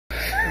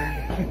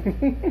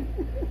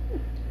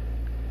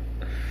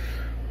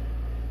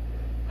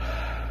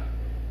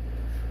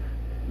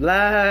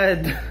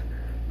Vlad.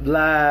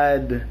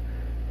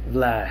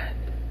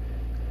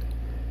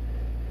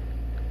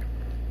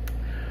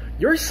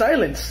 Your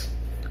silence.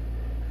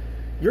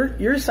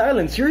 Your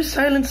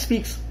silence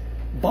speaks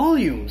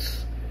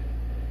volumes.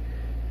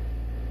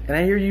 And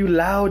I hear you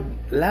loud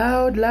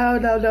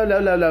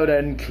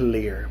and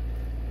clear.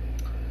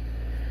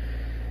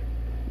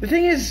 The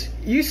thing is,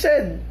 you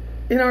said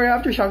in our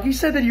aftershock, you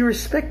said that you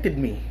respected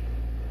me.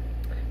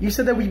 You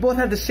said that we both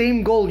had the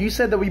same goal. You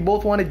said that we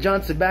both wanted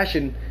John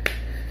Sebastian.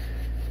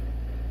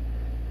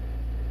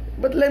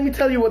 But let me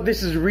tell you what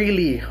this is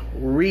really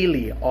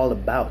all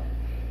about.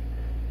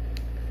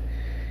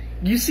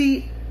 You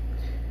see,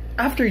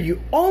 after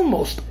you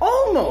almost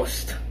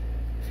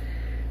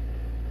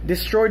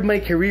destroyed my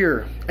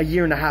career a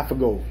year and a half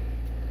ago,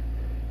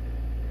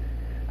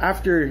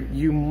 after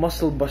you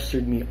muscle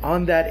busted me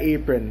on that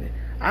apron,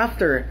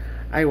 after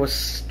I was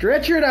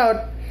stretchered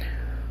out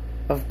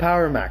of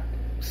Power Mac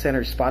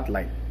Center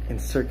Spotlight in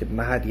Circuit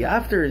Mahadi,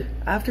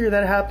 after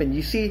that happened,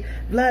 you see,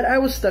 Vlad, I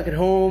was stuck at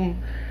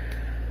home.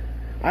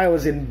 I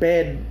was in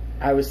bed.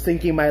 I was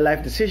thinking my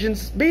life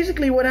decisions.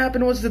 Basically, what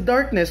happened was the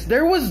darkness.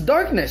 There was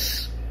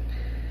darkness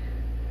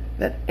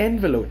that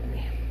enveloped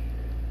me.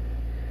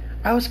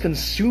 I was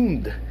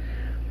consumed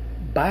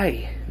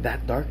by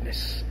that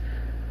darkness.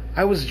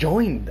 I was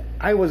joined.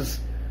 I was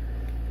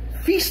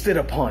feasted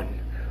upon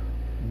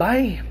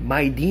by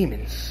my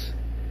demons.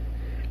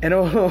 And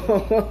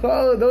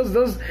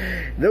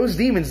those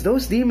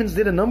demons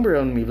did a number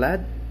on me,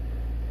 Vlad.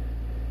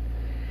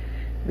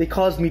 They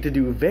caused me to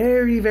do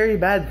very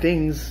bad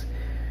things,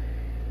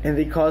 and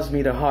they caused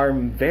me to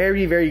harm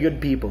very good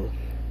people.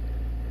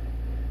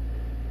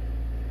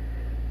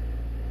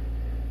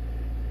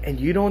 And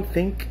you don't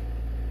think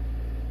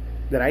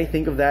that I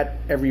think of that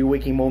every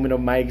waking moment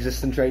of my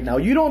existence right now?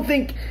 You don't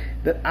think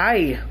that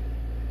I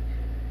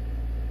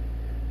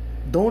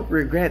don't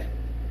regret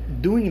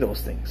doing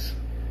those things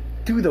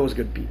to those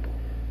good people?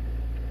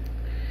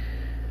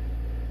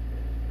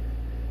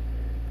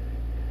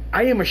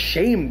 I am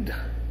ashamed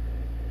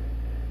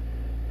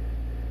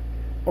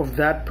of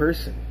that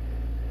person.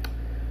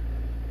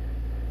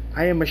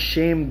 I am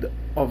ashamed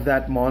of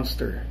that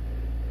monster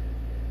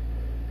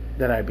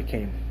that I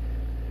became.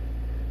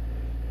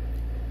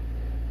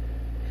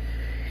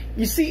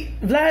 You see,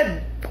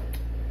 Vlad,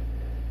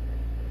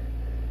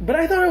 but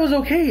I thought it was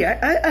okay.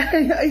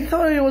 I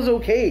thought it was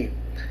okay.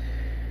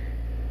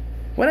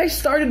 When I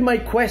started my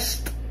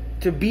quest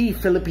to be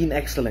Philippine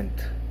excellent,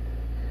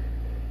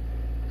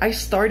 I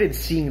started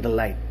seeing the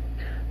light.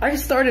 I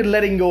started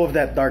letting go of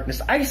that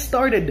darkness. I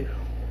started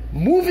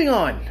moving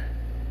on.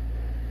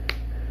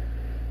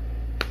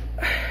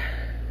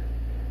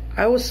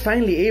 I was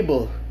finally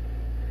able.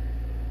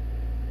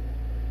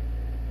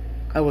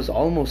 I was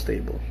almost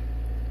able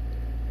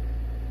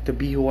to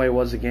be who I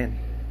was again.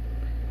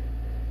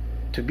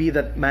 To be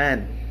that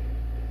man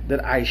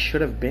that I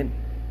should have been.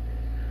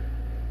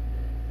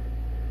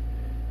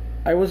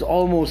 I was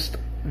almost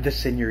the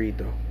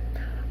Señorito.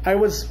 I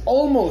was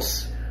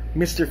almost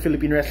Mr.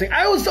 Philippine Wrestling.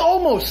 I was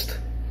almost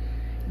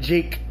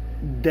Jake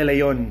De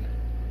Leon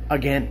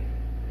again.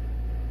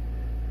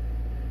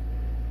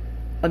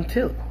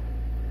 Until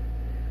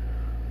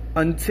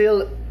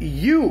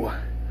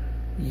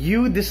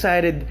you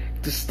decided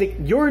to stick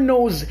your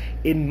nose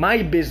in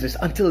my business,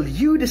 until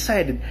you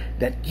decided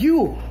that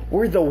you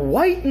were the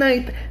white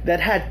knight that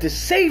had to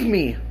save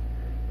me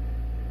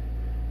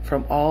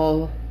from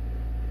all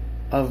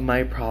of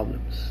my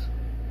problems.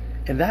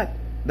 And that,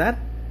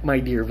 my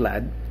dear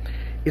Vlad,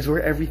 is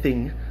where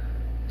everything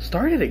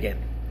started again.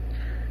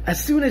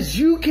 As soon as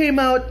you came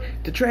out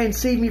to try and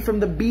save me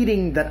from the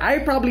beating that I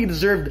probably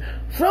deserved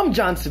from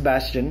John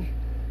Sebastian,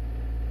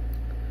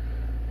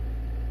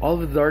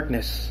 all of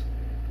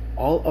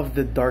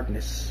the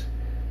darkness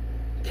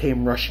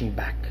came rushing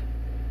back.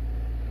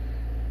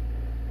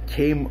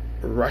 Came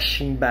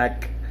rushing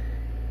back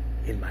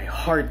in my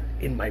heart,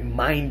 in my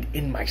mind,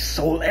 in my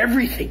soul,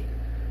 everything.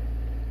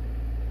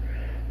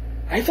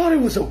 I thought it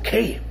was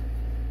okay.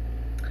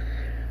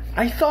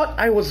 I thought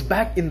I was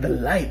back in the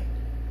light.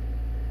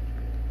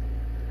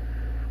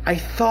 I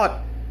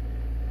thought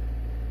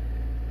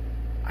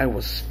I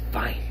was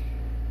fine.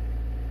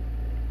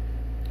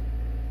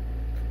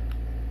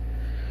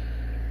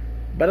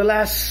 But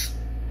alas,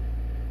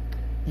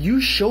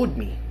 you showed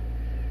me.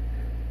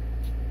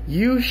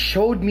 You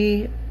showed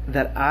me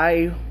that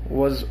I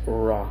was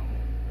wrong.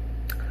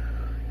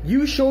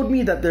 You showed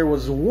me that there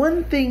was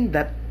one thing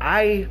that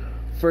I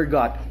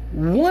forgot.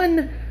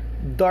 One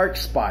dark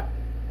spot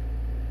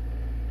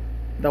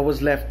that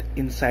was left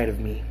inside of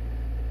me.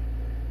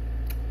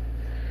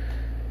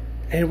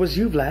 And it was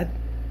you, Vlad.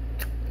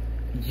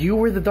 You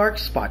were the dark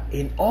spot.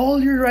 In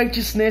all your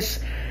righteousness,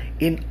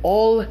 in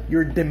all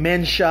your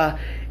dementia,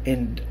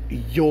 and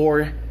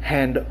your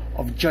hand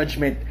of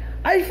judgment,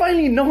 I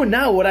finally know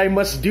now what I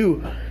must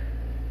do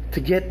to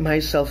get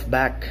myself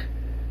back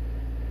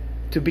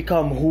to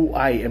become who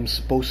I am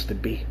supposed to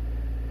be.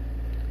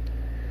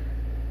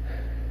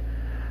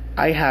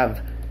 I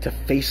have to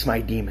face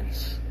my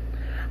demons.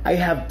 I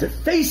have to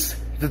face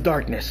the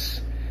darkness.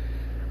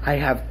 I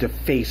have to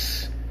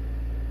face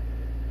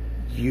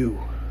you.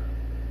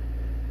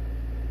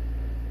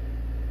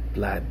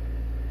 Vlad,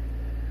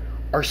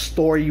 our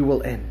story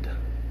will end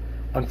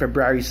on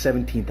February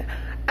 17th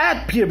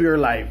at PWR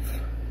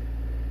Live.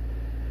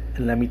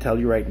 And let me tell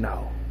you right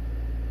now,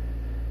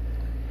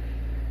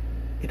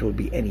 it will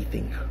be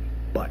anything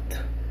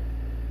but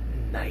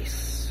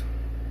nice.